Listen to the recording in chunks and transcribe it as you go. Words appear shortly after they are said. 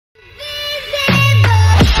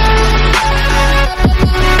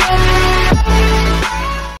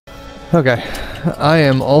Okay, I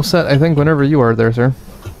am all set, I think, whenever you are there, sir.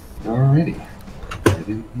 Alrighty. Get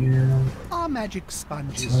in here. Our magic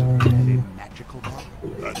sponges really magical.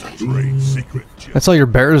 That's a trade secret, Jim. I saw your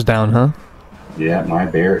bear's down, huh? Yeah, my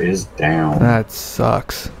bear is down. That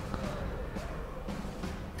sucks.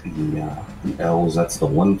 The elves, that's the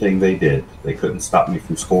one thing they did. They couldn't stop me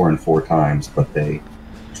from scoring 4 times, but they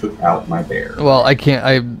took out my bear. Well, I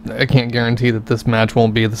can't guarantee that this match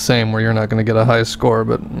won't be the same where you're not going to get a high score,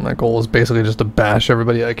 but my goal is basically just to bash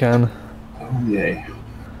everybody I can. Oh, yay.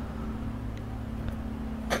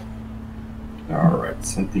 Alright,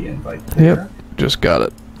 sent the invite there. Yep, just got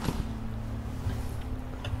it.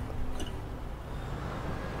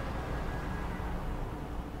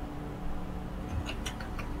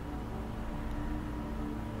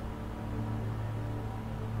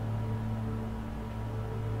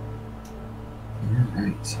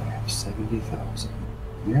 Alright, so I have 70,000.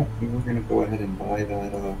 Yep, we're gonna go ahead and buy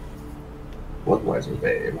that, Bloodweiser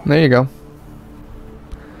babe. There you go.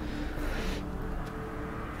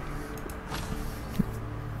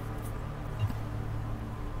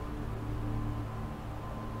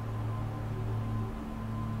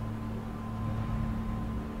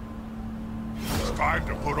 It's time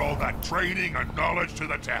to put all that training and knowledge to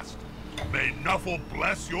the test. May Nuffle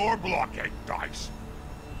bless your blockade dice.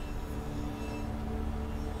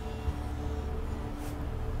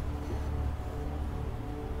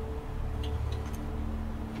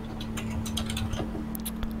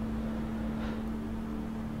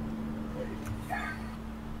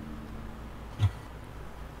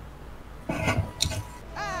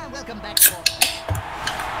 Welcome back. Here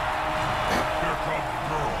come the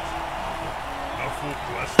girls. Nuffle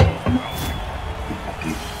bless those mousy. Got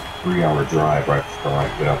the 3-hour drive right before I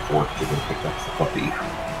get off work to go pick up the puppy.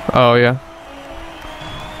 Oh, yeah.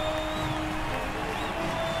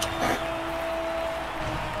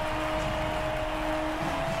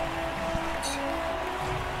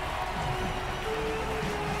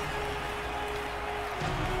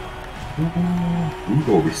 We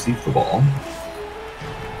will receive the ball.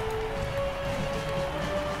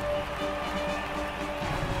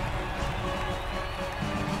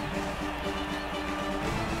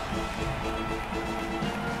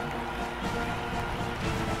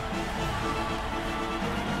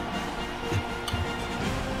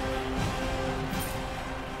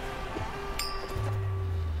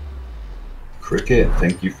 Cricket,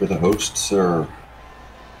 thank you for the host, sir.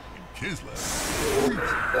 Kislev.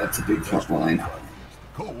 That's a big front line. The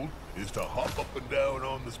cold is to hop up and down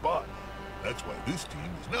on the spot. That's why this team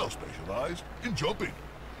is now specialized in jumping.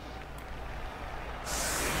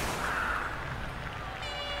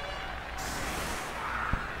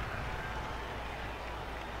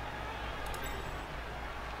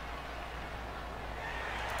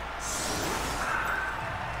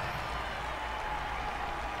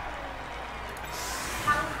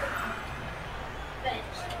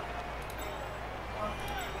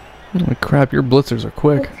 Holy crap, your blitzers are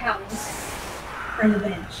quick. Towels for the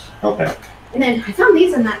bench. Okay. And then I found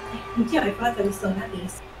these in that thing too. I thought that we still had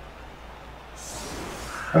these.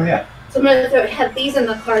 Oh, yeah. So I'm gonna have these in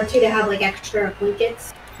the car too to have like extra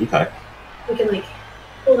blankets. Okay. We can like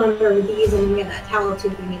hold on for these and get that towel too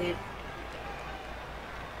if we need it.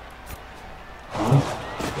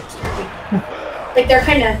 Like they're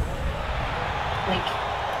kind of like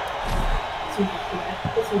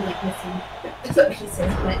this one's like missing. That's what she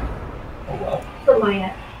says, but Oh, well. for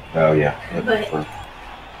Maya. Oh, yeah. But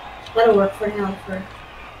that'll work for now.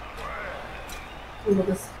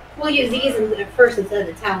 We'll use these at first instead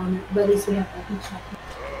of the towel, but at least we have that.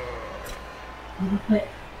 But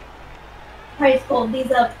Price pulled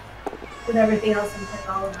these up with everything else and put it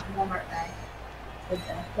all in a Walmart bag with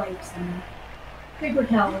the wipes and paper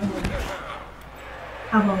towel and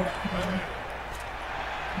have all that together.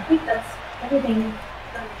 I think that's everything.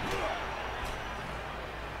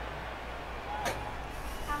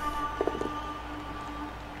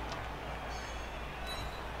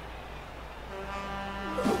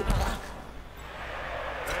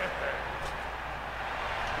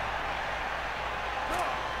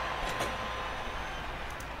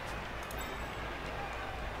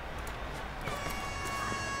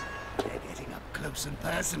 Close and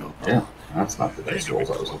personal. Yeah, that's not the dice rolls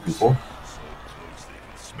I was looking for. So close they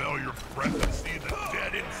can smell your breath and see the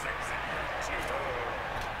dead insects in your teeth.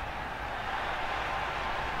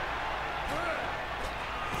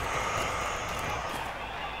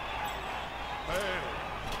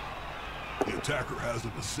 The attacker has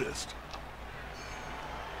an assist.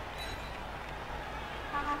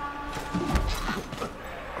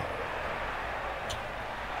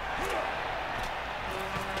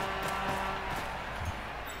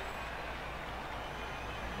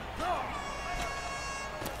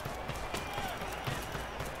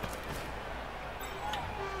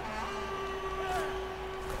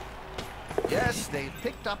 Yes, they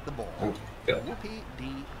picked up the ball. Oh, good.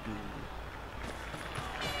 Whoopee-dee-doo.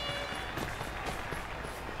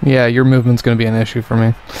 Yeah, your movement's going to be an issue for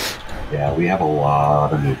me. Yeah, we have a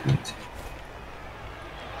lot of movement.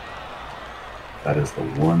 That is the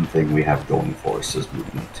one thing we have going for us is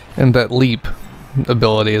movement. And that leap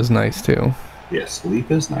ability is nice too. Yes, leap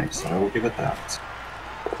is nice. I will give it that.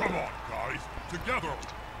 Come on, guys. Together.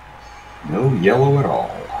 No yellow at all.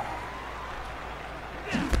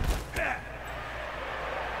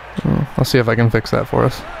 Oh, I'll see if I can fix that for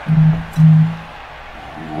us.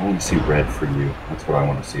 I want to see red for you. That's what I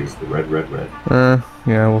want to see is the red, red, red.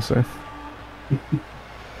 Yeah, we'll see.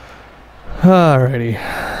 Alrighty.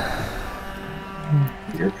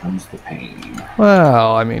 Here comes the pain.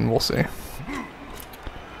 Well, I mean, we'll see.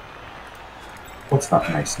 What's not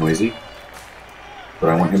nice, Noisy? But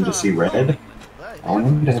I want him to see red. I want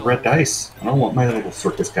him to have red dice. I don't want my little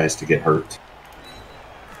circus guys to get hurt.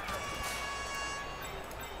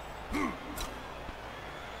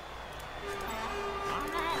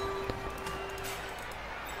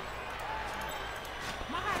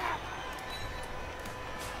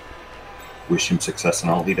 Wish him success in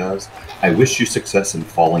all he does. I wish you success in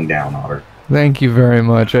falling down, Otter. Thank you very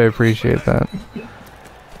much. I appreciate that.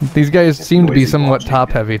 These guys seem to be somewhat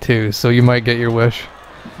top-heavy too, so you might get your wish.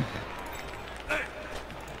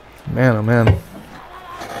 Man, oh man.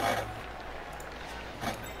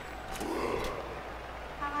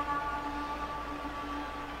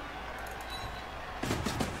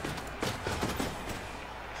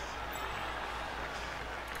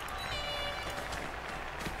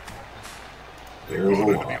 There's a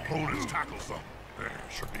Let the lot. opponents tackle some.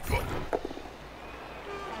 Should be good.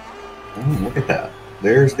 Oh, look at that.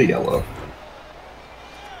 There's the yellow.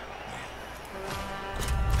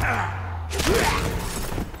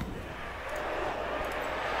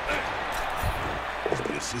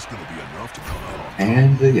 This is going to be enough to come out on.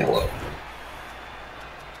 And the yellow.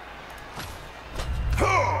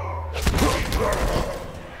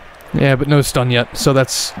 Yeah, but no stun yet, so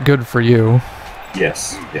that's good for you.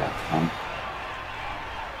 Yes, yeah. I'm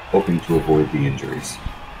hoping to avoid the injuries.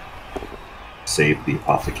 Save the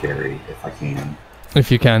apothecary if I can.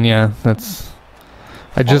 If you can, yeah. That's...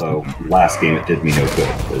 I just... Although, last game it did me no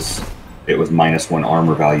good because it was -1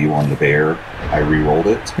 armor value on the bear. I re-rolled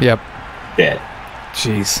it. Yep. Dead.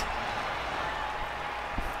 Jeez.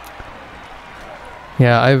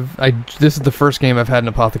 Yeah, this is the first game I've had an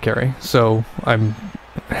apothecary, so I'm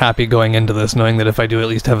happy going into this knowing that if I do at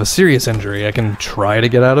least have a serious injury, I can try to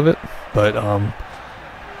get out of it. But,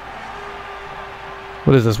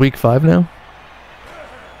 what is this, week 5 now?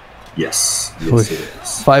 Yes. Yes, it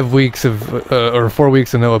is. 5 weeks of, or 4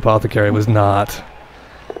 weeks of no apothecary was not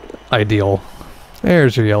ideal.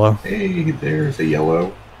 There's your yellow. Hey, there's a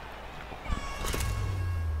yellow.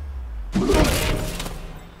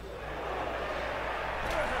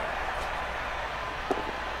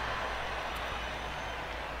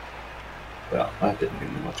 Well, that didn't do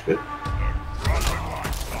me much good.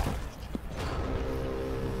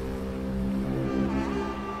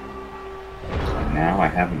 And now I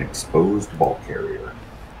have an exposed ball carrier.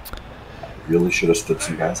 I really should have stood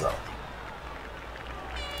some guys up.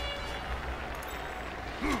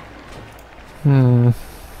 Oh,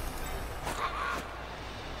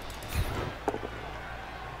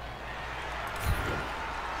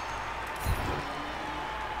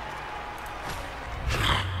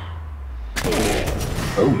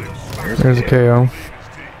 There's a KO.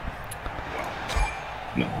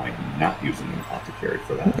 No, I'm not using an apothecary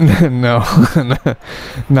for that. No,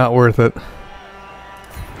 not worth it.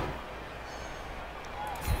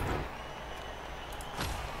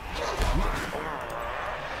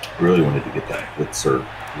 I really wanted to get that Blitzer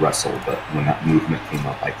wrestle, but when that movement came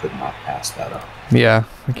up, I could not pass that up. Yeah,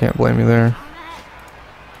 I can't blame you there.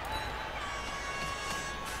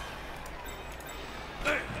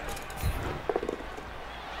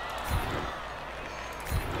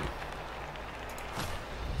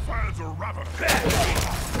 Fans are rather.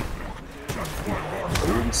 Just one more.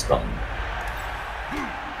 Boom, stun.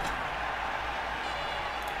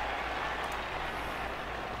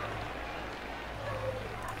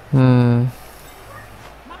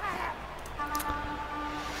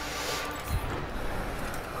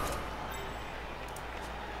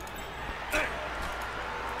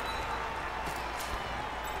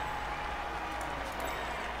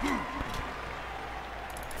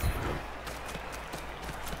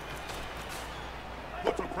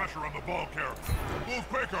 Put some pressure on the ball carrier. Move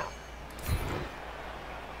quicker.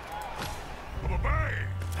 Bang!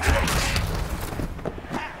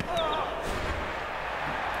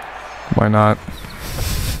 Why not?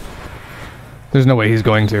 There's no way he's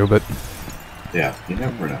going to, but Yeah, you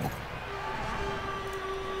never know.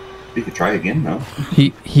 He could try again, though.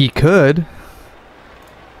 He could.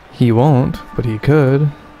 He won't, but he could.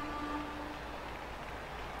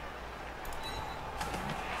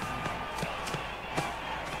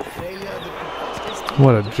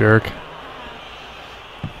 What a jerk.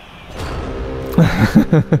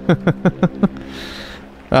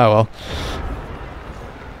 Oh well.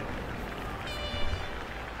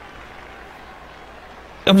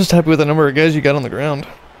 I'm just happy with the number of guys you got on the ground.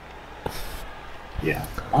 Yeah,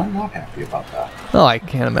 I'm not happy about that. Oh, I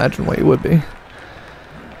can't imagine why you would be.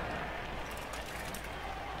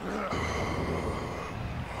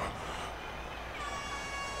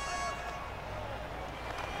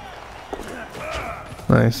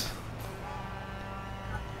 Nice.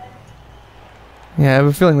 Yeah, I have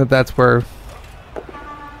a feeling that that's where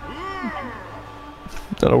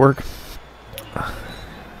that'll work.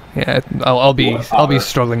 Yeah, I'll be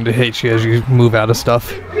struggling to hit you as you move out of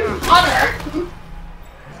stuff. Otter. I'm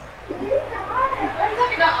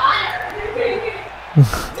talking about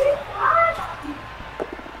Otter.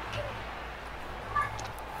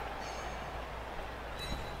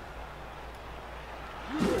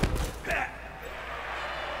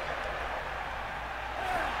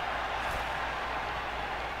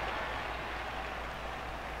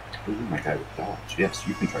 Ooh, my guy with dodge. Yes,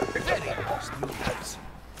 you can try to pick up that ball.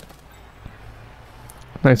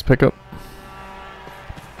 Nice pickup.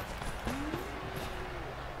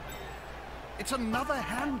 It's another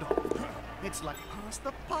handle. It's like pass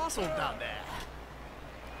the parcel down there.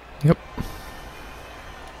 Yep.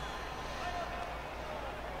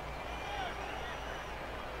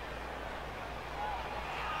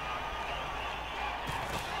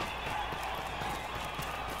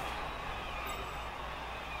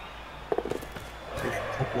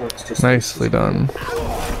 Nicely done.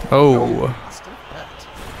 Oh.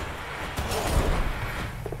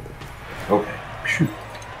 Okay. Phew.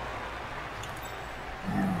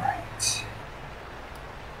 Alright.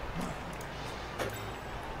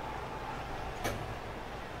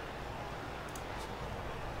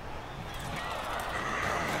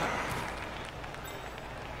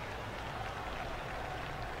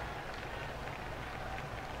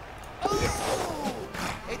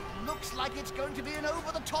 It looks like it's going to be an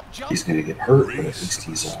over-the-top jump. He's gonna get hurt, but at least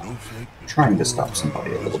he's trying to stop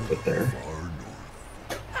somebody a little bit there.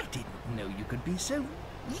 I didn't know you could be so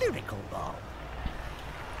lyrical, Bob.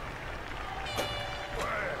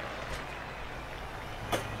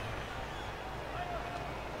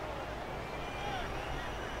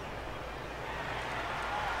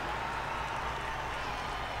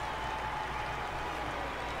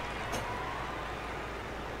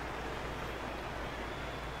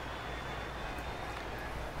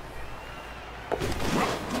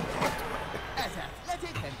 As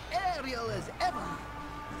athletic and aerial as ever.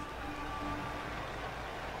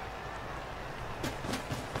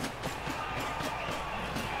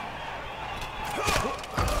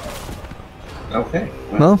 Okay.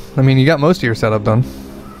 Well, I mean, you got most of your setup done.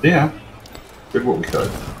 Yeah. Did what we could.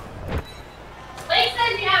 Blake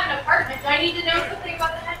says you have an apartment. Do I need to know something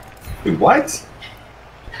about that? Wait, what?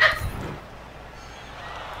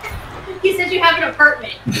 He says you have an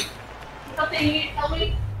apartment. Something you need to tell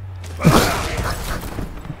me?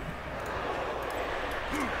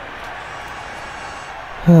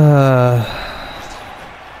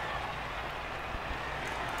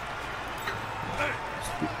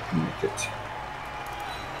 Make it.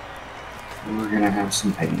 We're gonna have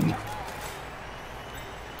some pain.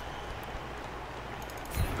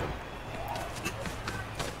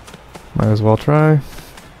 Might as well try.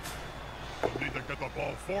 Need to get the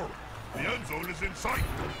ball forward. The end zone is in sight.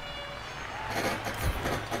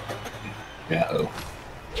 Uh-oh.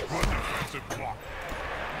 Good defensive block.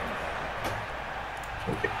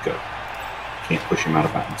 Okay, go. Can't push him out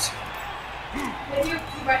of bounds. With your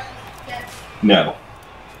brushes, yes. No.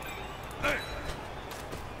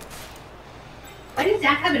 Why does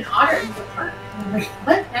Zach have an otter in his apartment? I'm like,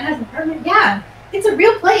 what? That has an apartment? Yeah. It's a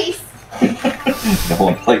real place. No,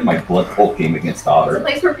 I'm playing my Blood Bowl game against It's a Otter.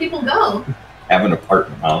 place where people go. Have an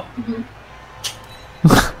apartment, huh? Mhm.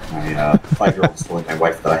 My 5-year-old's telling my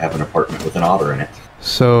wife that I have an apartment with an otter in it.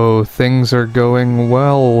 So things are going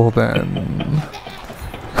well then.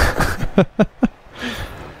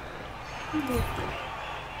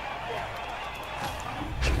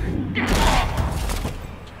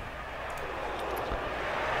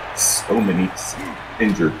 So many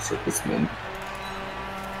injured circusmen.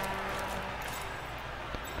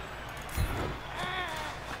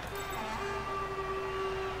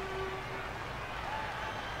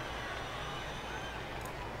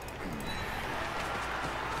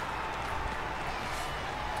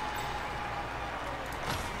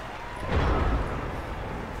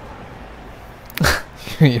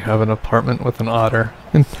 You have an apartment with an otter.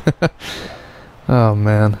 Oh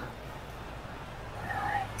man.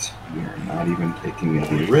 Alright, we are not even taking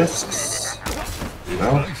any risks.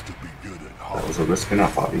 Well, Nice to be good at that was a risk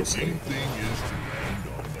enough, obviously. Main thing is to land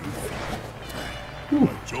on your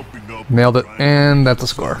feet. By jumping up Nailed it, trying and that's a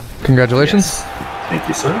score. Congratulations. Yes. Thank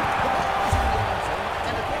you, sir.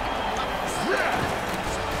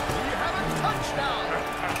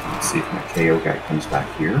 Let's see if my KO guy comes back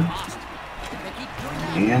here.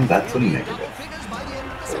 And that's a negative.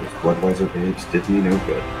 Those Bloodweiser babes did me no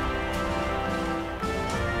good.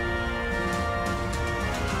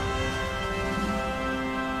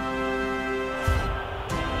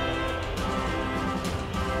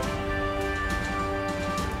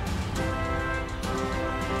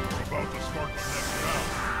 about to start the next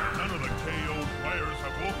round. None of the KO players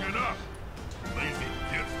have woken up. Lazy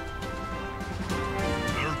gits.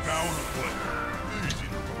 They're down to play. Easy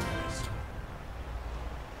to focus.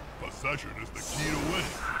 Possession is the key to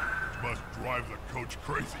winning. Must drive the coach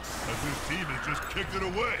crazy, as his team has just kicked it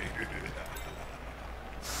away.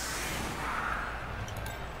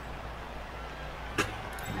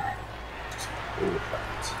 Go with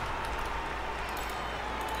that.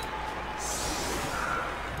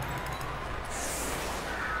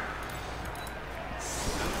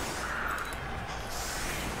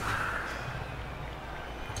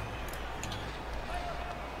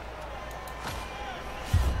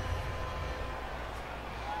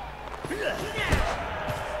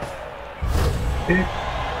 Okay.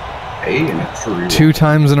 Hey, an extra reroll. 2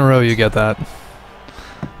 times in a row you get that.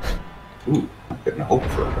 Ooh, couldn't hope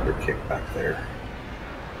for a better kick back there.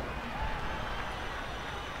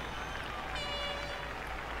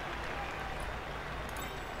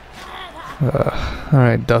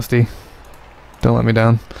 Alright, Dusty. Don't let me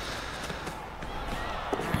down.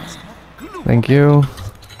 Thank you.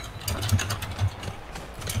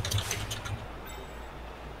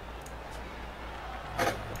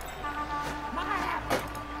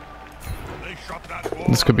 They shot that ball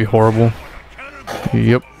This could be horrible. like a cannonball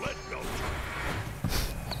Yep. from a lead belcher.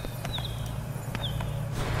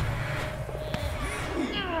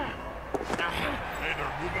 Hey,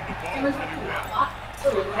 they're moving the ball It was pretty well. so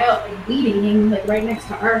wild, like bleeding, like right next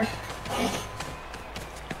to her.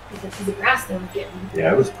 Because the grass that was getting.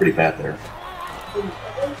 Yeah, it was pretty bad there.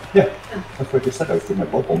 Yeah, that's what I just said. I was doing my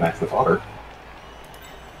Blood Bowl match with Otter.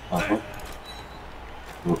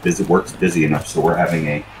 We're busy. Work's busy enough, so we're having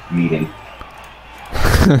a meeting.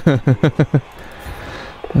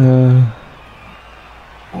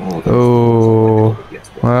 Oh, Yes,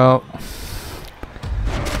 well.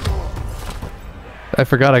 I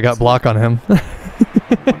forgot I got block on him. one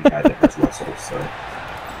guy that has wrestled, so.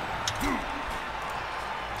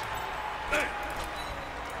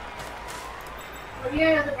 Oh,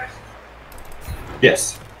 yeah, the brush.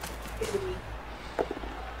 Yes,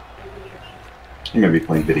 I'm gonna be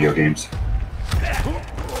playing video games.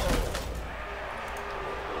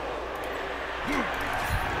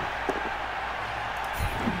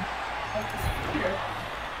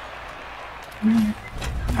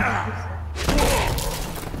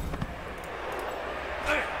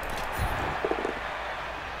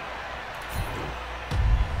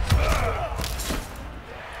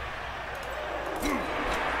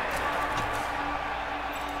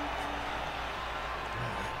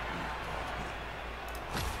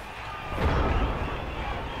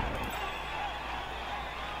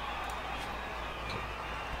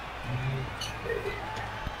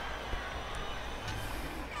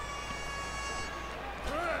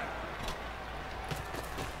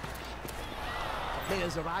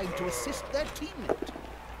 Players arrive to assist their teammate.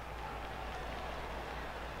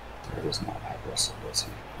 It was not that wrestle, was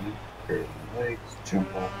he? Carry the legs, jump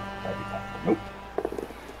up, body tackle. Nope.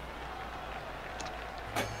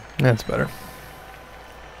 That's better.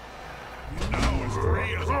 Now as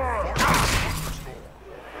free as a fork in the store.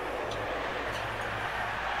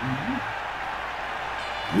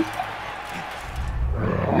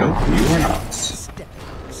 Nope, you are not. Stepping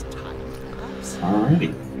time, perhaps.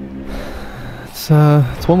 Alrighty.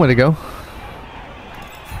 It's one way to go.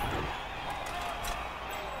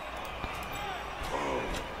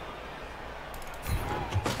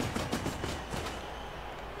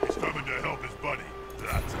 He's coming to help his buddy.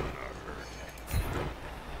 That's gonna hurt.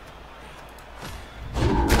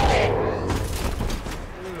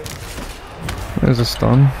 There's a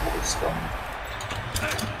stun. Stun.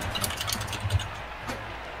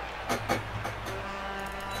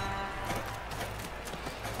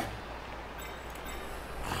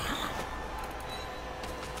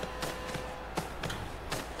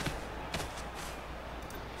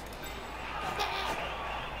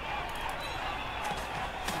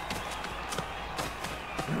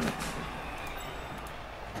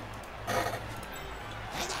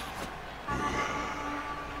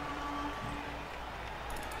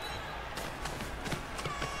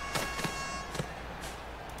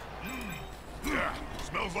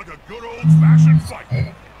 good old-fashioned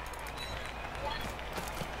fight.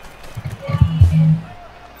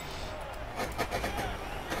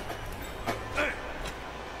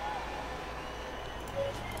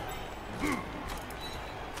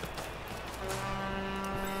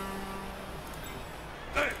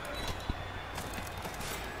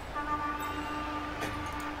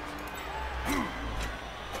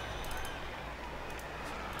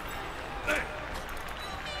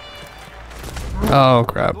 Oh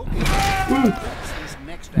crap.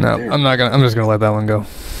 No, I'm not gonna. I'm just gonna let that one go.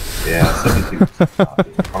 Yeah, 17 is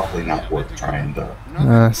probably not worth trying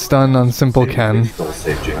to. Stun on Simple Ken.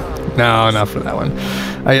 Save you. No, not for that one.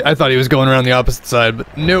 I thought he was going around the opposite side,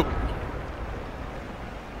 but nope.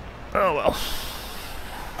 Oh well.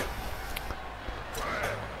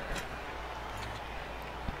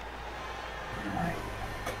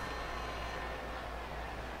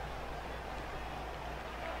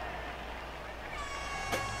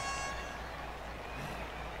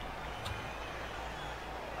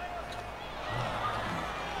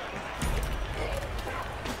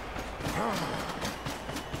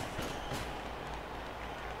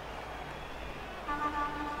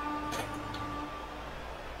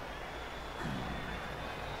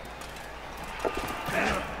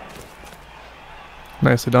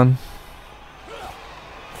 Nicely done.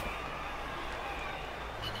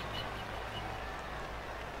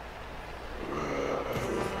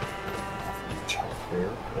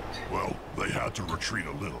 Well, they had to retreat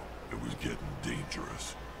a little. It was getting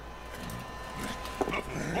dangerous.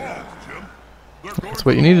 Nothing wrong, Jim. That's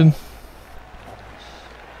what you needed.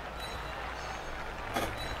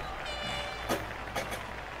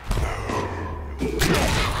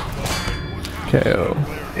 KO.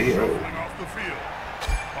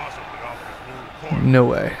 No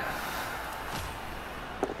way.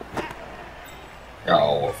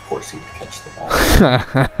 Oh, of course he'd catch the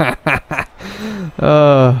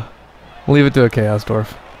ball. Leave it to a Chaos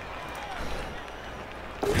Dwarf.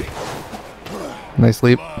 Nice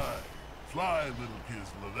leap. Fly, little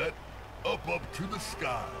Kislev, up to the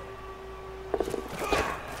sky.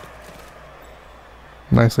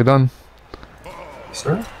 Nicely done.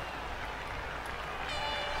 Sir?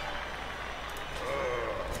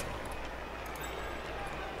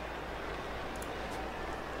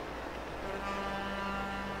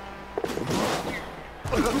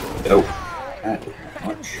 Nope. That didn't have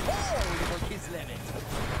much.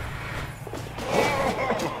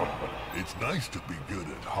 It's nice to be good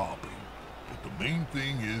at hopping, but the main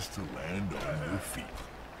thing is to land on your feet.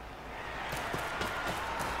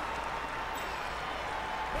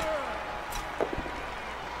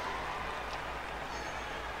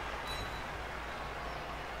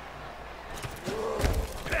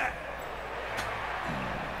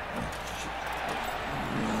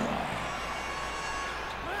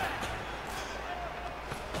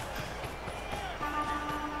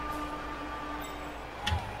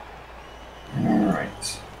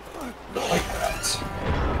 Alright. Like that.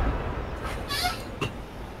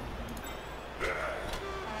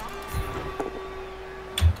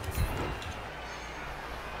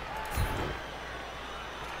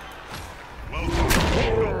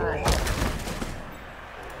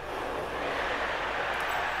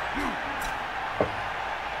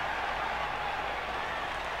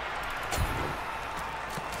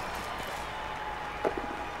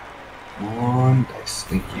 One dice,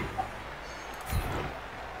 thank you.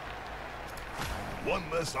 One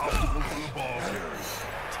less obstacle for the ball carriers.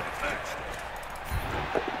 Take that stuff.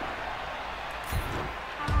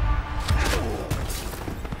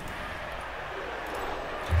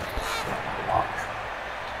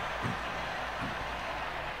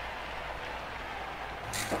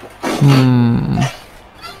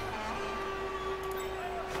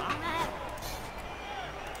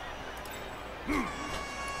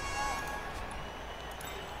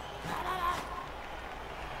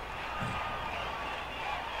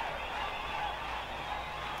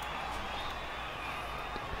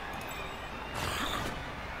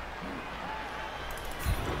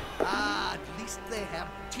 At least they have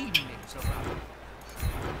teammates around.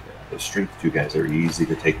 The strength 2 guys are easy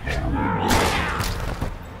to take down.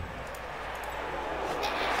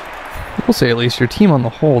 We'll say at least your team on the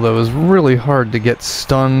whole, though, is really hard to get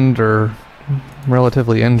stunned or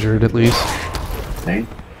relatively injured, at least. Thank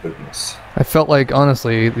goodness. I felt like,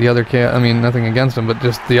 honestly, the other I mean, nothing against them, but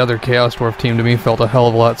just the other Chaos Dwarf team to me felt a hell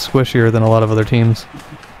of a lot squishier than a lot of other teams.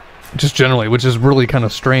 Just generally, which is really kind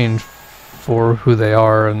of strange for who they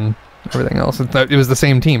are and everything else. It was the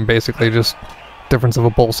same team, basically, just difference of a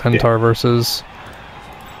bull centaur versus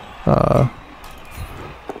a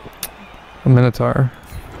minotaur.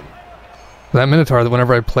 That Minotaur, that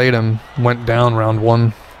whenever I played him, went down round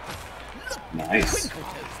 1. Nice.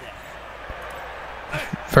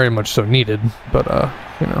 Very much so needed, but,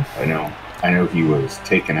 you know. I know he was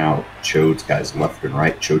taking out Chode's guys left and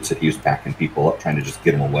right. Chode said he was backing people up, trying to just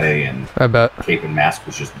get him away, and I bet. Cape and Mask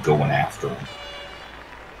was just going after him.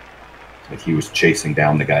 Like he was chasing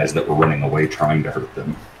down the guys that were running away, trying to hurt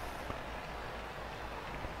them.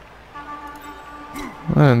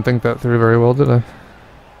 I didn't think that through very well, did I?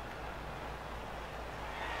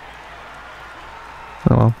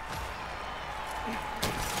 Oh well.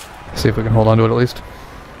 See if we can hold on to it at least.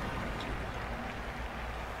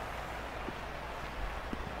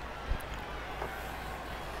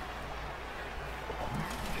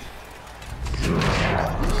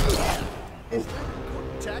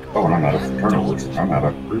 Oh, and I'm out of turnovers. I'm out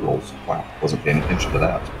of rerolls. Wow, wasn't paying attention to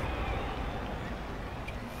that.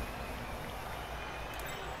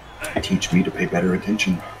 Teach me to pay better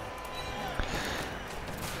attention.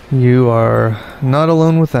 You are not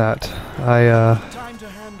alone with that. I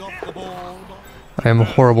am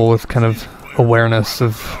horrible with kind of awareness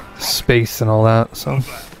of space and all that, so.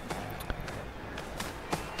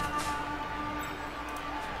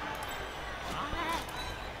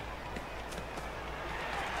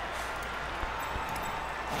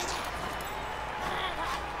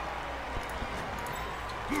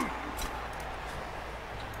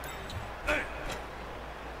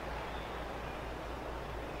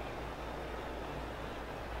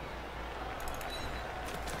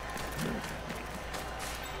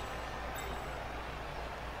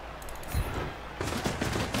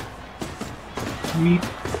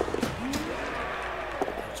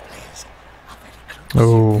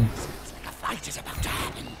 Oh. A fight is about to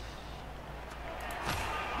happen.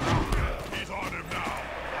 He's on him now.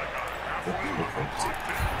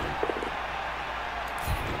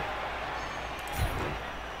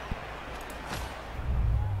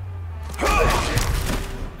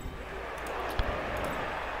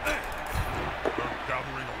 They're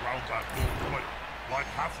gathering around that little plate, like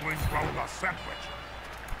halflings round a sandwich.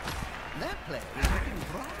 That player is looking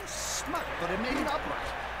rather smug but remain upright.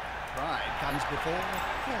 Pride comes before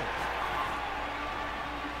fall.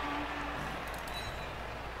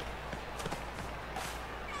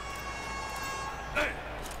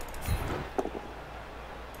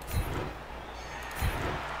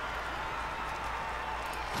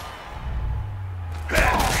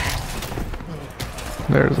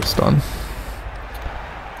 There's a stun.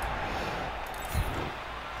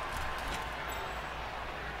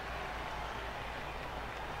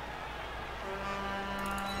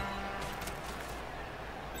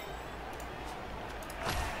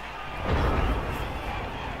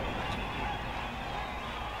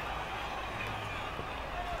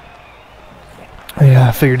 Yeah,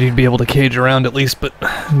 I figured you'd be able to cage around at least, but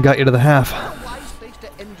got you to the half. A wise place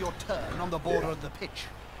to end your turn on the border of the pitch.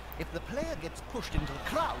 If the player gets pushed into the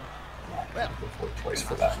crowd, well, Twice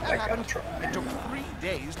for that. I gotta it try. took 3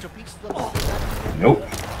 days to piece them off. Nope.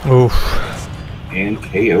 Oof. And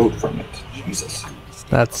KO'd from it. Jesus.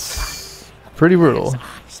 That's pretty brutal.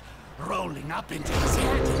 Rolling up into his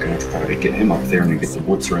head. Gonna try to get him up there and get the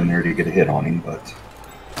Blitzer in there to get a hit on him, but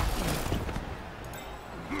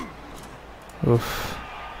Oof.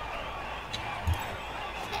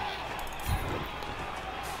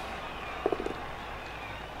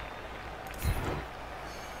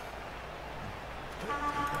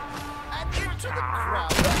 And into the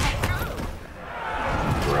crowd.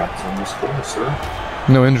 congrats on the score, sir.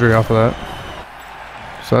 No injury off of that.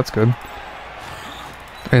 So that's good.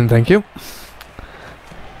 And thank you.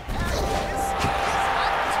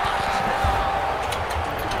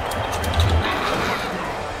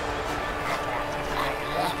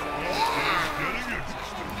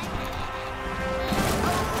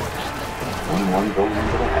 One going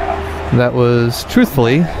into the half. That was,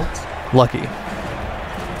 truthfully, lucky.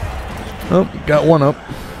 Oh, got one up.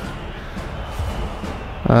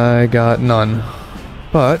 I got none.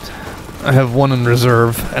 But I have one in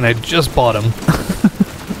reserve, and I just bought him.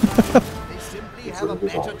 They simply have a Reserve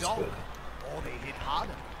is better always dog. good. Or they hit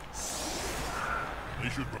harder. They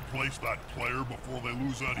should replace that player before they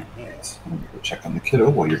lose any points. I'm gonna go check on the kiddo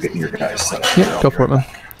while you're getting your guys set up. Yeah, go for it, man.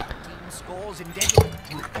 Team scores indented. Time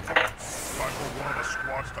for one of the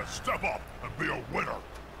squads to step up and be a winner.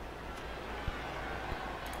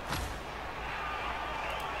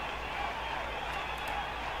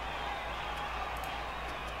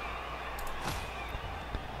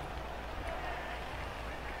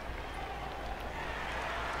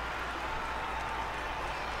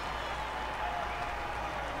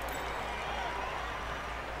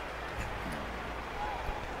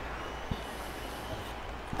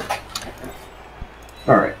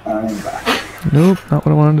 Alright, I'm back. Nope, not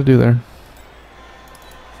what I wanted to do there.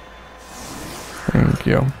 Thank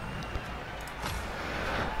you.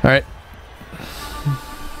 Alright.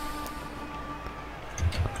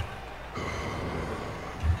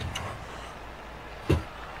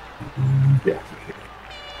 Yeah.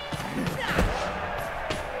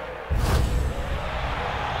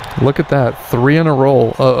 Look at that. 3 in a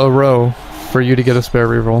row for you to get a spare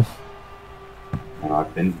reroll.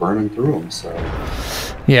 I've been burning through them, so...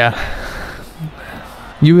 Yeah.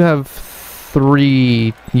 You have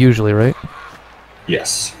 3 usually, right?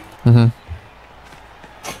 Yes. Mm-hmm.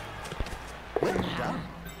 Well done.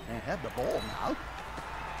 They have the ball now.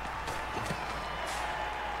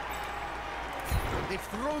 They've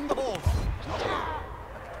thrown the ball.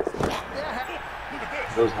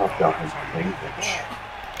 Those half-pints are playing pitch.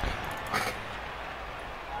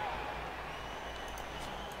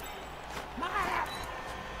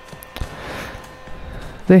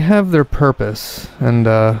 They have their purpose, and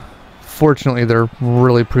fortunately they're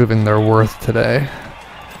really proving their worth today.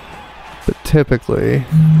 But typically,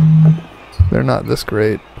 they're not this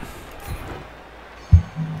great.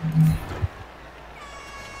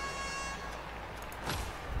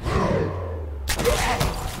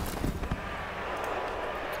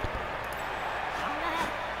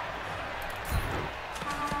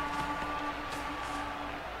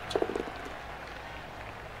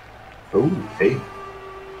 Oh, hey.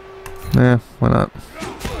 Eh, why not?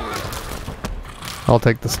 I'll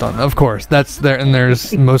take the stun. Of course, that's there, and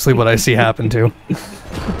there's mostly what I see happen too.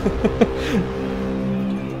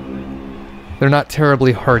 They're not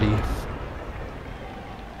terribly hardy.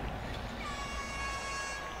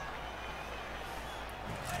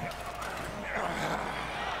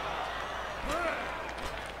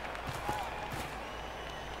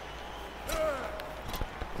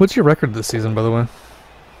 What's your record this season, by the way?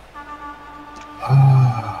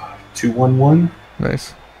 2-1-1.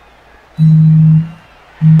 Nice.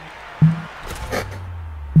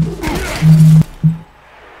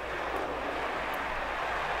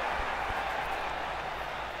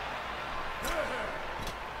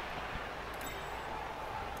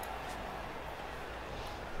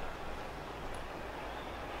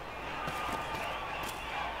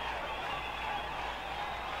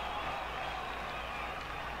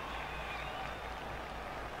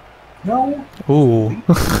 No. Ooh.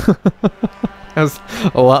 That's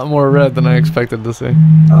a lot more red than I expected to see.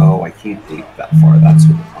 Oh, I can't leap that far. That's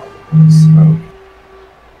what the problem is. Oh.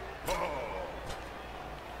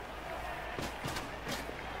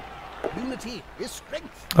 Unity is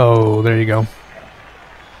strength. Oh, there you go.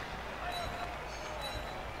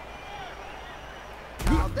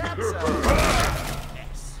 Now that's a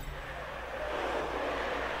mess.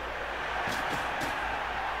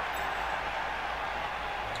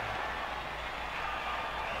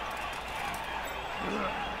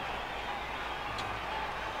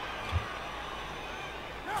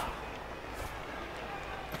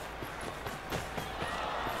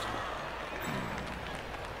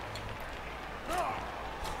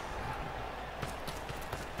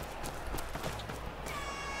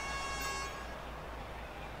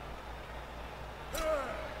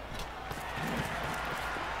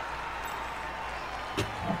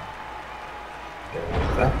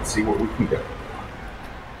 Let's see what we can get.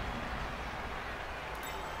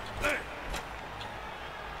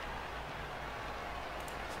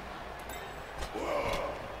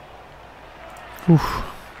 Oof.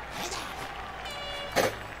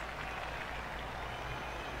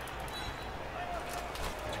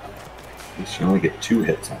 You should only get 2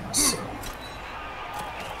 hits on us. So.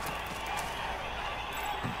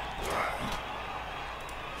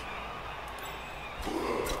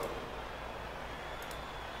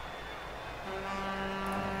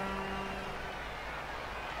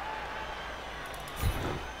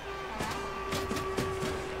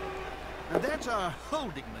 And that's a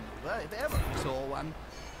holding maneuver if ever I saw one.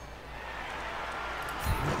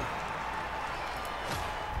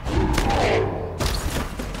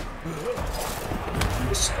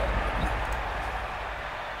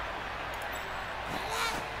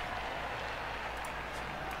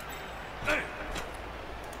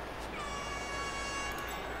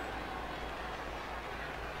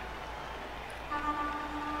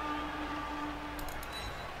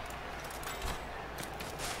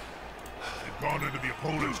 Gone into the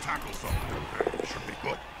opponent's tackle zone. Okay, should be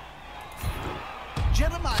good.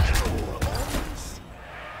 Jeremiah.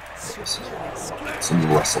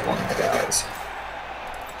 Some rustle on the guys.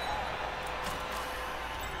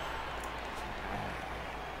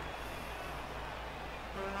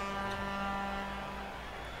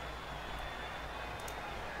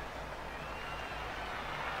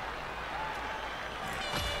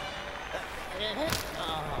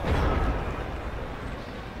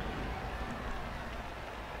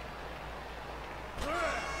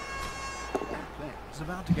 is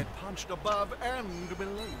about to get punched above and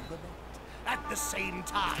below the belt at the same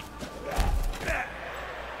time.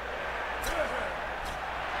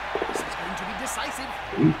 This is going to be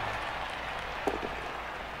decisive.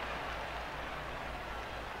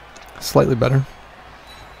 Slightly better.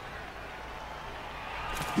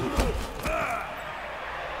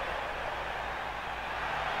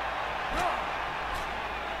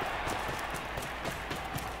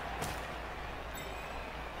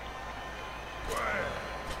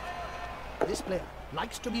 This player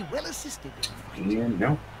likes to be well assisted in fight. Yeah,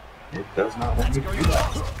 no. It does not want That's me to going do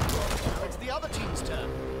well. that. Now it's the other team's turn.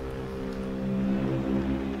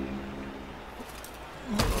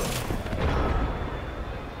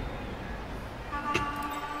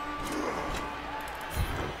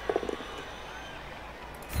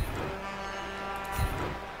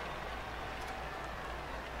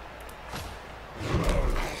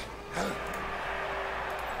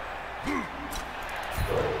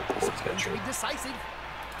 This is going to be decisive.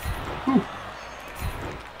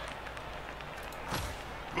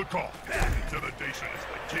 Good call. Intimidation is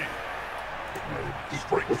the key.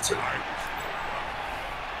 Strength tires.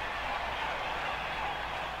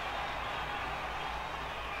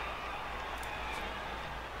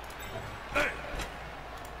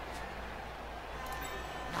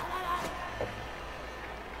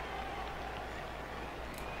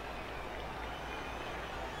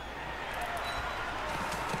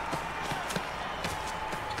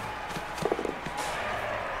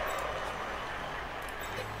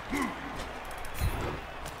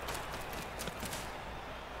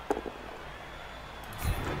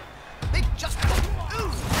 They just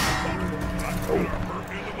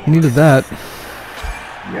Needed that.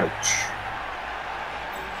 Ouch.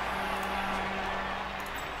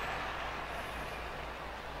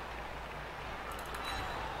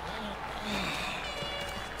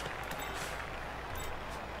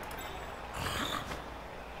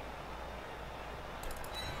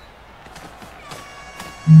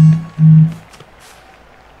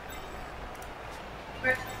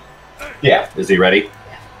 Yeah, is he ready?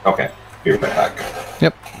 Okay, be right back.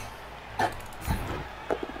 Yep.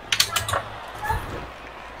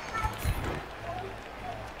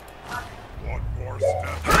 One more step.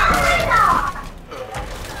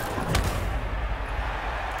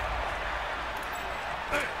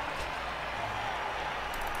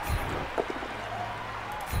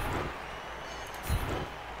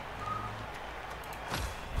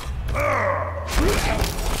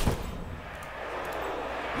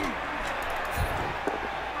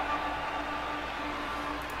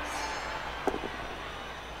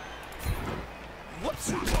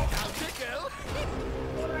 whoops! How'd it go?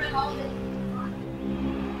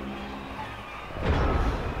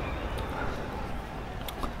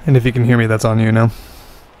 And if you can hear me, that's on you now.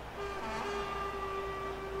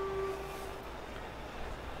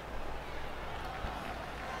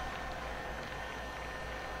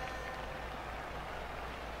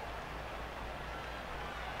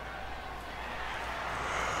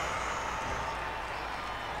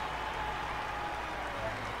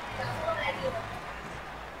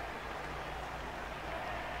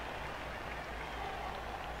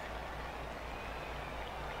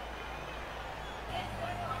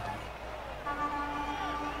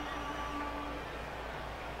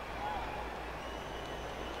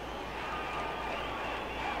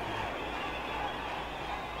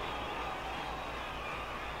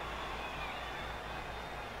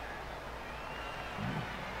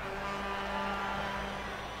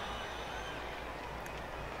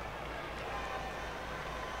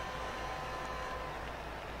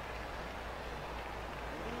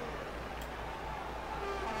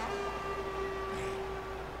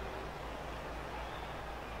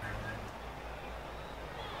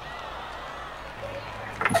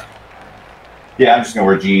 Yeah, I'm just gonna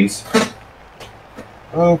wear jeans.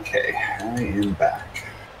 Okay, I am back.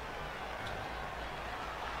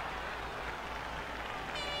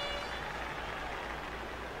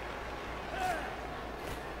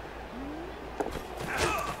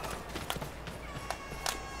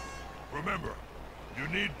 Remember, you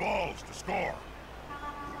need balls to score.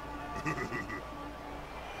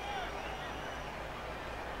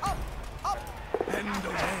 And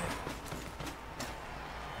away.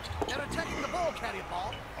 They're attacking the ball carrier,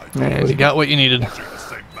 ball. And you got what you needed. Watching the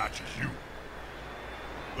same match as you.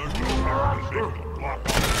 There's no harm in making a block on the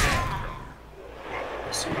ball.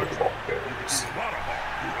 Let's see my ball There's berries. a lot of ball.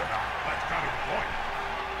 That's kind of the point.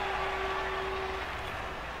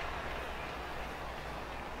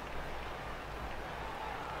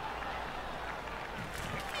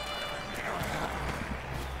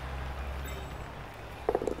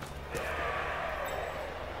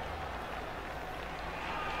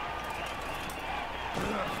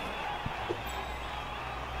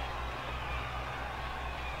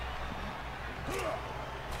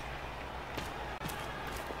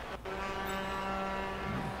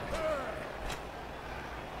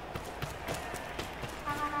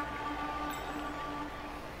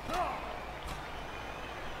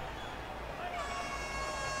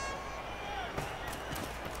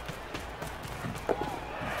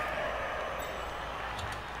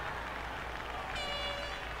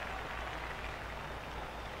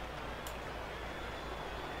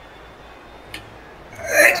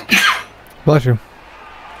 Bless you.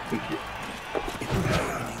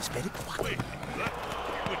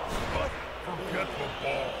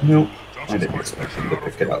 Nope. I didn't expect him to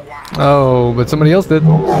pick it up. Oh, but somebody else did. That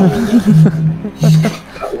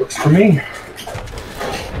works for me.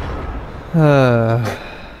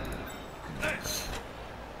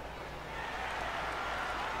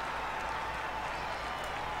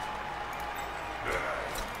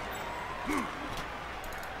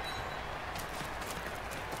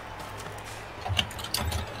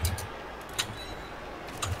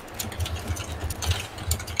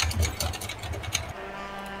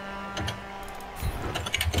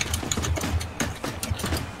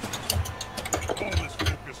 All this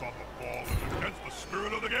focus on the ball is against the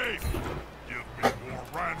spirit of the game. Give me more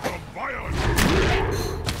random violence.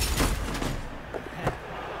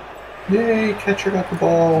 Yay, catcher got the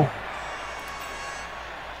ball.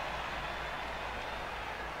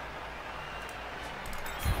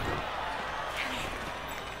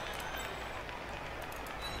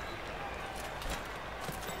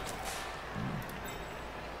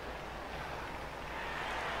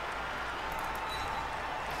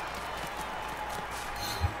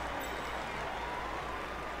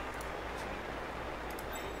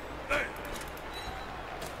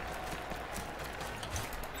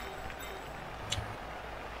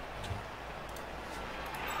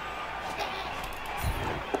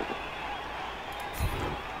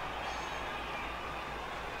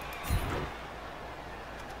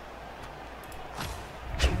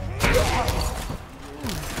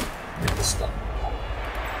 Stop.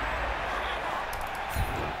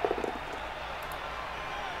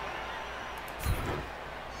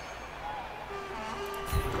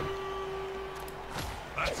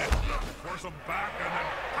 That's it. Force them back and then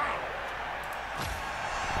pow.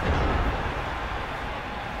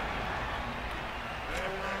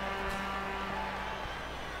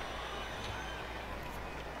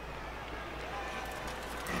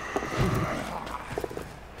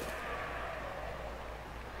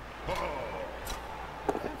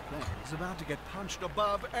 Is about to get punched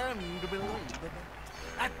above and below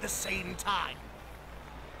at the same time.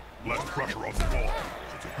 Less pressure on the ball.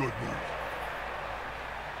 It's a good move.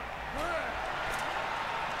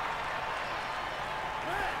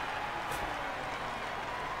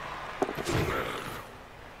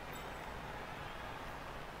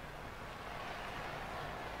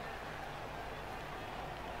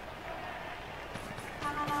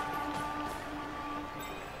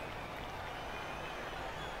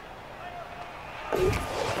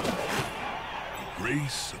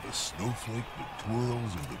 Grace of a snowflake that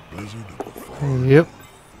twirls in the blizzard of the fall. Yep.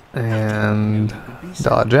 And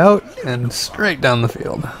dodge out and straight down the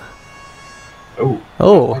field. Oh.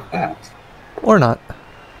 Oh. Like that. Or not.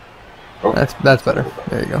 Oh. That's better.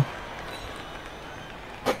 There you go.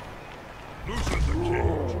 Loosen the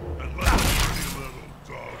cage and let the pretty little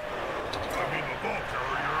dog. I mean the ball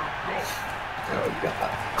carrier go. Oh, you got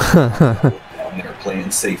that. Down there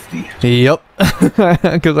playing safety. Yep.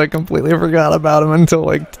 Because I completely forgot about him until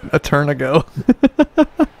like a turn ago.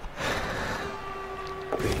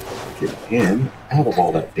 Get in, out of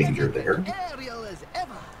all that danger there. Aerial as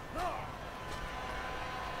ever.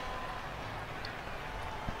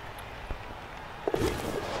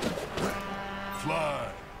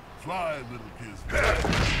 Fly, fly, little kids.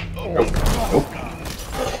 Nope. Nope.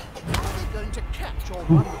 Are they going to catch or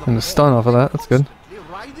run the And a stun off of that. That's good.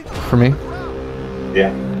 riding For me.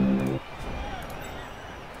 Yeah.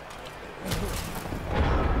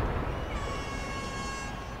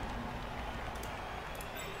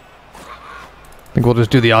 I think we'll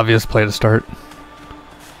just do the obvious play to start.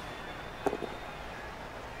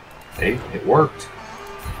 Hey, it worked.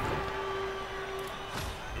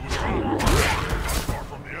 It was wrong. Far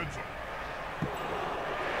from the end zone.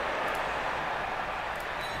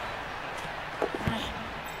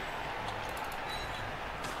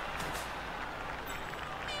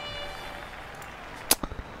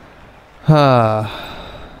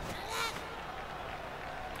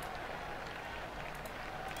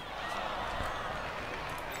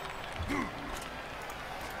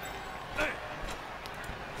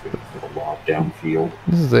 Little lob downfield.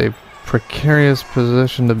 This is a precarious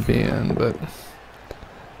position to be in, but...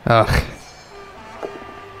 Ugh.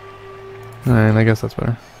 Alright, I guess that's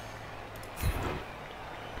better.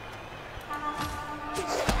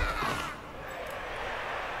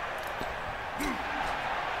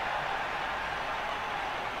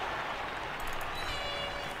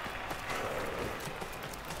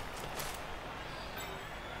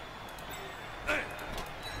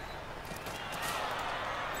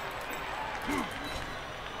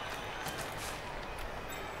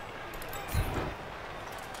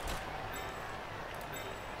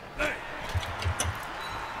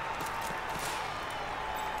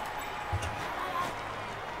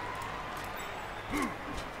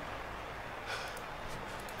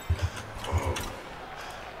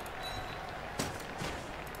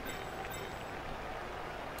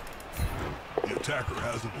 The attacker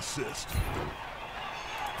has an assist.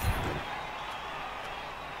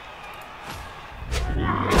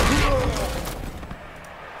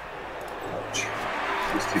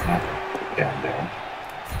 These two not down.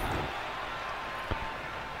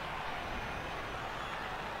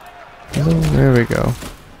 Oh, there we go.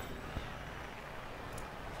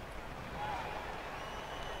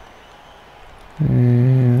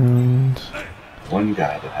 And One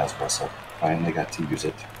guy that has Russell finally got to use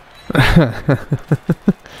it.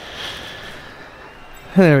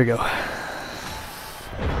 there we go.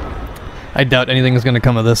 I doubt anything is going to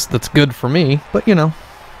come of this that's good for me, but you know.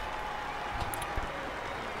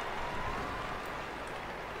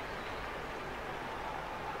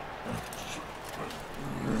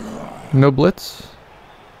 No blitz?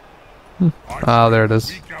 Oh, there it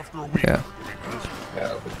is. Week after week. Yeah.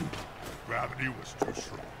 Yeah, but Gravity was too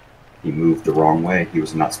strong. he moved the wrong way. He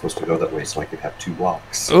was not supposed to go that way, so I could have 2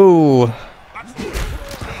 blocks. Oh.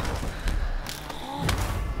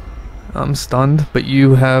 I'm stunned, but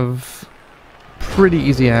you have pretty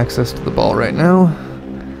easy access to the ball right now.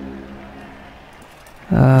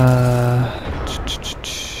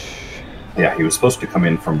 Yeah, he was supposed to come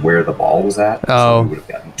in from where the ball was at, so Oh. he would have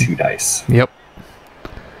gotten 2 dice. Yep.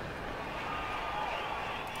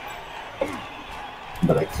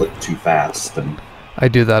 But I clicked too fast, and I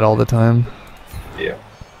do that all the time. yeah.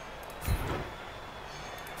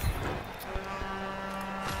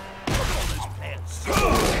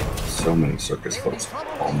 So many circus folks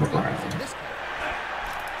on the ground.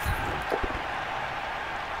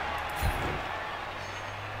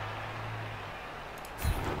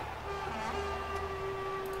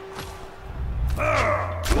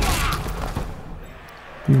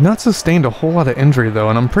 You've not sustained a whole lot of injury, though,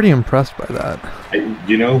 and I'm pretty impressed by that.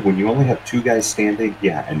 You know, when you only have 2 guys standing,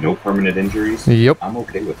 yeah, and no permanent injuries, Yep. I'm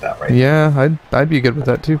okay with that, right? Yeah, I'd be good with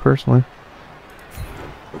that, too, personally.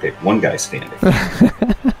 Okay, 1 guy standing.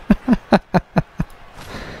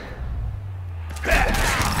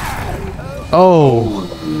 Oh.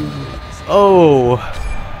 Oh.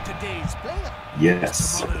 Today's player.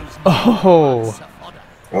 Yes. Oh.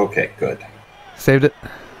 Okay, good. Saved it. I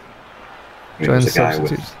mean, Join the there's a guy with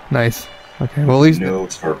substitutes. Nice. Okay, well, at least no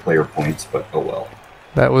star player points, but oh well.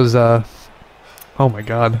 that was, oh my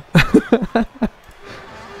god.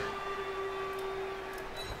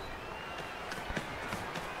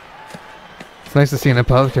 It's nice to see an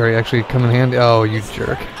apothecary actually come in handy. Oh, you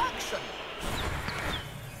jerk.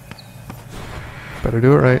 Better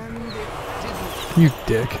do it right. You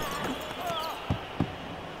dick.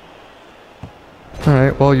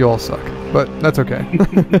 Alright, well, you all suck. But that's okay.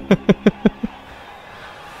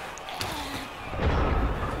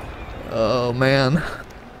 Oh, man.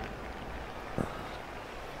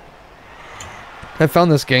 I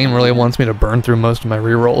found this game really wants me to burn through most of my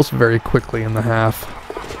rerolls very quickly in the half.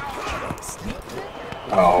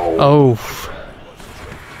 Oh. Oh.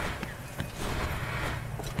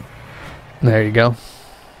 There you go.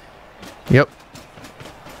 Yep.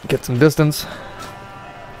 Get some distance.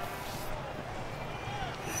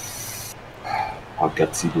 How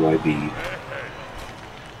gutsy do I be?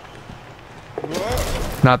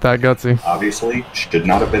 Not that gutsy. Obviously, should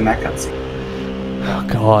not have been that gutsy. Oh,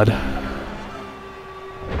 God.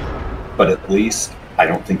 But at least, I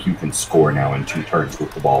don't think you can score now in 2 turns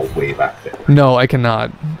with the ball way back there. No, I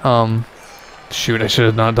cannot. Shoot, I should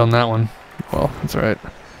have not done that one. Well, that's alright.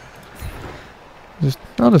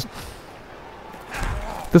 At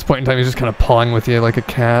this point in time, he's just kind of pawing with you like a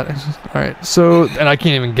cat. Alright, so, and I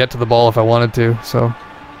can't even get to the ball if I wanted to, so.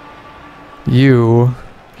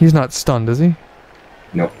 He's not stunned, is he?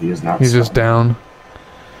 Nope, he is not. He's just down.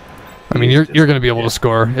 I mean, you're going to be able to yeah.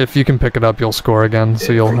 score. If you can pick it up, you'll score again,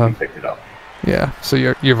 so you'll have. Picked it up. Yeah, so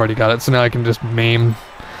you've already got it, so now I can just maim.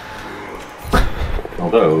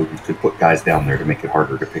 Although, you could put guys down there to make it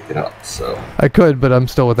harder to pick it up, so. I could, but I'm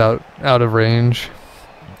still out of range.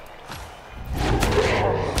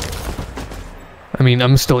 I mean,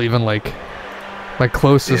 I'm still even like My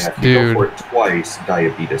closest Yeah, if you dude. go for it twice,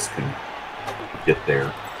 diabetes can get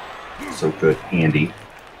there. So good, handy.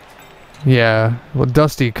 Yeah, well,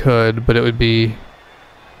 Dusty could, but it would be.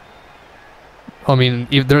 I mean,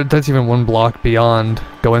 that's even one block beyond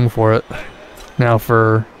going for it. Now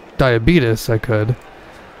for diabetes, I could.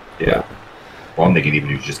 Yeah. Well, I'm thinking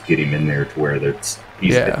even if you just get him in there to where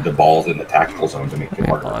Yeah. the ball's in the tactical zone to make it I mean,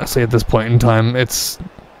 harder. honestly, at this point in time, it's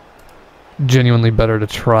genuinely better to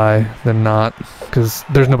try than not, because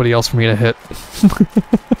there's nobody else for me to hit.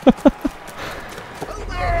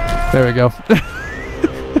 There we go.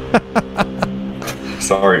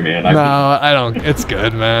 Sorry, man. No, I don't. It's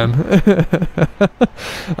good, man.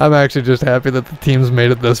 I'm actually just happy that the team's made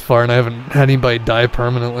it this far and I haven't had anybody die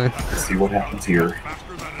permanently. Let's see what happens here.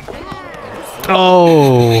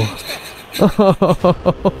 Oh!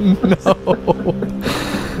 Oh, no!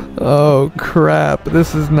 Oh, crap.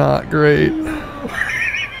 This is not great.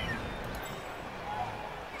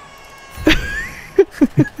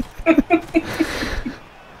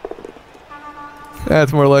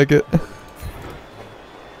 That's more like it.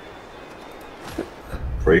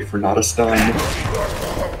 Pray for not a stun.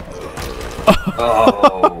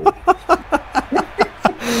 Oh.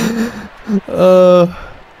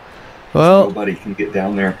 Well. Nobody can get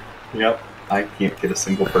down there. Yep. I can't get a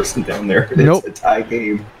single person down there. It's Nope. a tie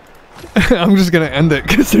game. I'm just gonna end it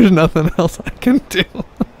because there's nothing else I can do.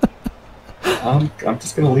 I'm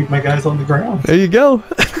just gonna leave my guys on the ground. There you go.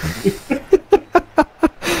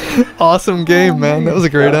 Awesome game, man. That was a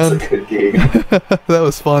great That was end. a good game. That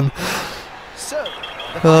was fun. So,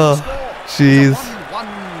 the Oh, score is a jeez.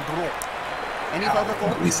 1-1 draw. Any further At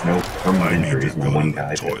thoughts? least no permanent injuries. My one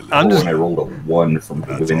guy. I'm I rolled a 1 from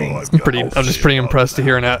the winning. I'm just pretty impressed to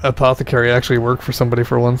hear an apothecary actually work for somebody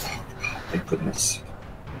for once. Thank goodness.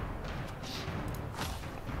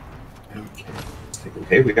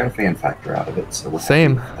 Okay, we got a fan factor out of it, so we're happy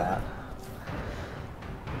Same. with that.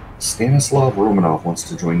 Stanislav Romanov wants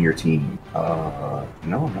to join your team. No, I'm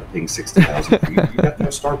not paying 60,000 for you. You got no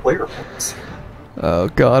star player points. Oh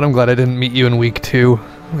god, I'm glad I didn't meet you in week 2.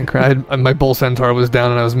 Like, my Bull Centaur was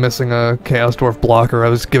down and I was missing a Chaos Dwarf blocker. I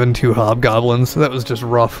was given 2 Hobgoblins. That was just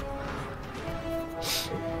rough.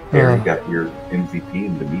 Harry got your MVP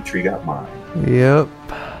and Dimitri got mine. Yep.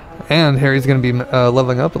 And Harry's gonna be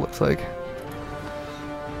leveling up, it looks like.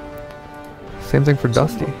 Same thing for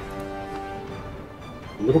Dusty.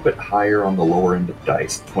 A little bit higher on the lower end of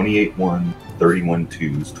dice. 28 1, 31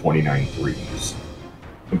 2s, 29 3s.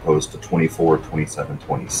 Composed to 24, 27,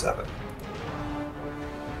 27.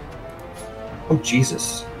 Oh,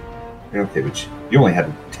 Jesus. Okay, but you only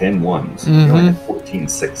had 10 1s. You only had 14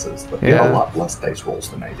 6s, but you had a lot less dice rolls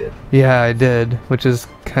than I did. Yeah, I did, which is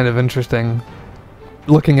kind of interesting.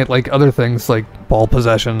 Looking at like other things like ball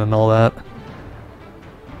possession and all that.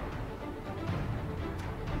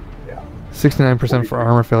 69% for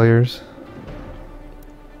armor failures.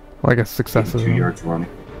 Well, I guess successes. 2 yards running.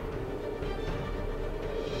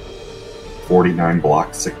 49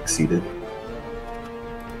 blocks succeeded.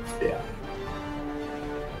 Yeah.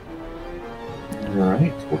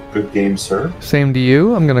 Alright, well, good game, sir. Same to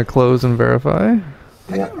you. I'm gonna close and verify.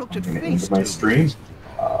 Yeah, I'm gonna end my stream.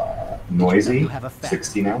 Noisy,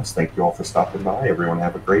 16 ounce. Thank you all for stopping by. Everyone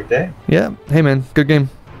have a great day. Yeah. Hey man, good game.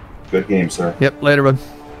 Good game, sir. Yep. Later, bud.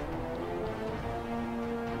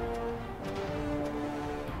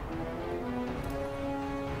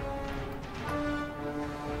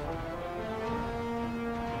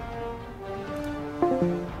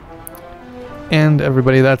 And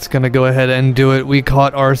everybody, that's gonna go ahead and do it. We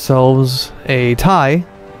caught ourselves a tie,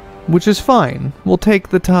 which is fine. We'll take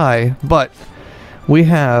the tie, but we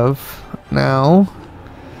have now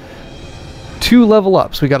 2 level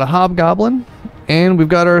ups. We got a Hobgoblin, and we've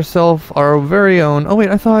got ourselves our very own. Oh wait,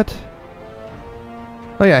 I thought.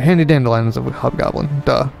 Oh yeah, Handy Dandelion is a Hobgoblin.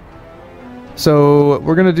 Duh. So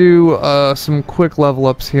we're gonna do some quick level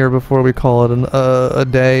ups here before we call it a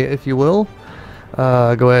day, if you will.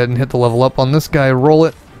 Go ahead and hit the level up on this guy. Roll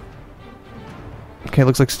it. Okay,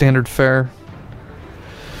 looks like standard fare.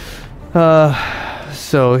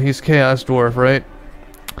 So he's Chaos Dwarf, right?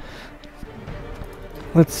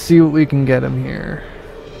 Let's see what we can get him here.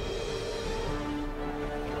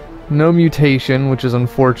 No mutation, which is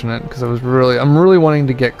unfortunate because I'm really wanting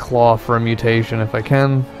to get Claw for a mutation if I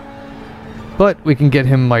can. But we can get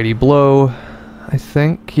him Mighty Blow, I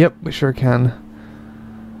think. Yep, we sure can.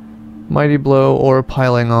 Mighty Blow or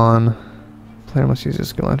Piling On. Player must use his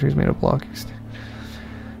skill entries made of block.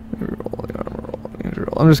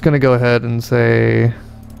 I'm just gonna go ahead and say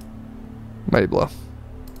Mighty Blow.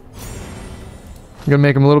 I'm gonna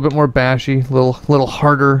make him a little bit more bashy, a little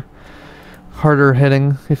harder harder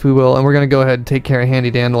hitting, if we will, and we're going to go ahead and take care of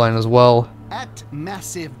Handy Dandelion as well. At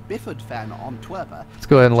Massive Bifford fan on Twitter. Let's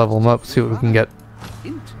go ahead and level him up, see what we can get.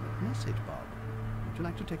 Intimate message, Bob. Would you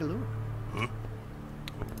like to take a look?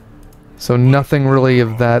 So nothing really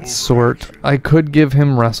of that sort. I could give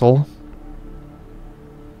him Wrestle.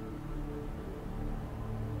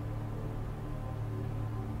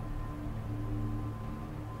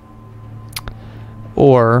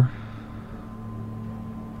 Or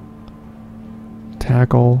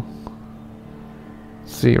Tackle.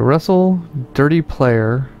 Let's see, Wrestle, Dirty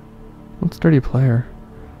Player. What's Dirty Player?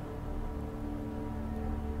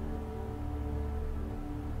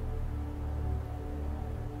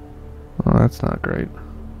 Oh, that's not great.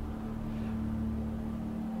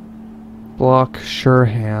 Block, Sure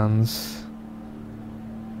Hands.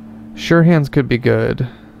 Sure Hands could be good.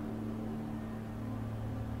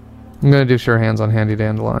 I'm gonna do Sure Hands on Handy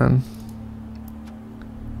Dandelion.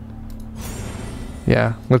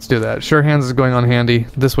 Yeah, let's do that. Sure Hands is going on Handy.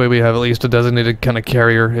 This way we have at least a designated kind of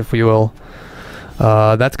carrier, if we will.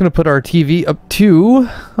 That's going to put our TV up to...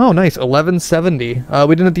 Oh, nice. 1170. We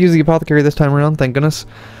didn't have to use the Apothecary this time around, thank goodness.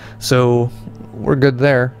 So, we're good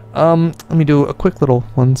there. Let me do a quick little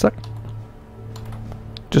 1 sec.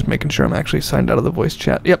 Just making sure I'm actually signed out of the voice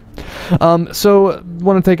chat. Yep. So,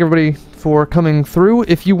 want to thank everybody for coming through.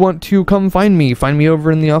 If you want to come find me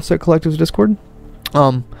over in the Offset Collective's Discord.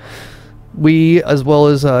 We, as well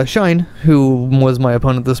as Cheynne, who was my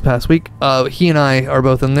opponent this past week, he and I are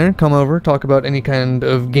both in there. Come over, talk about any kind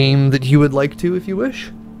of game that you would like to, if you wish.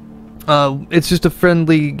 It's just a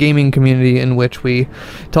friendly gaming community in which we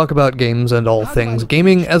talk about games and all things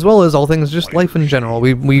gaming, as well as all things just life in general.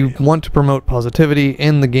 We want to promote positivity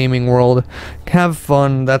in the gaming world, have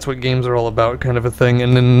fun, that's what games are all about, kind of a thing,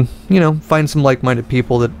 and then, you know, find some like-minded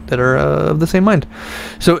people that are of the same mind.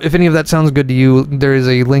 So if any of that sounds good to you, there is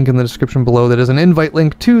a link in the description below that is an invite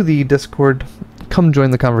link to the Discord. Come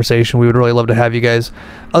join the conversation. We would really love to have you guys.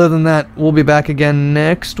 Other than that, we'll be back again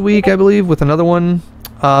next week, I believe, with another one.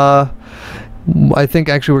 I think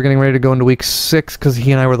actually we're getting ready to go into week 6 because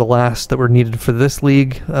he and I were the last that were needed for this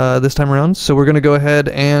league this time around. So we're going to go ahead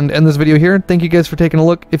and end this video here. Thank you guys for taking a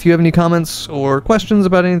look. If you have any comments or questions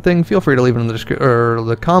about anything, feel free to leave it in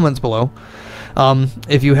the comments below.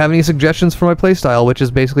 If you have any suggestions for my playstyle, which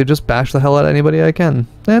is basically just bash the hell out of anybody I can,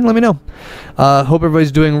 then let me know. Hope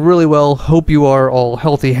everybody's doing really well. Hope you are all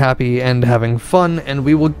healthy, happy, and having fun. And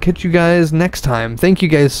we will catch you guys next time. Thank you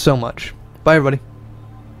guys so much. Bye, everybody.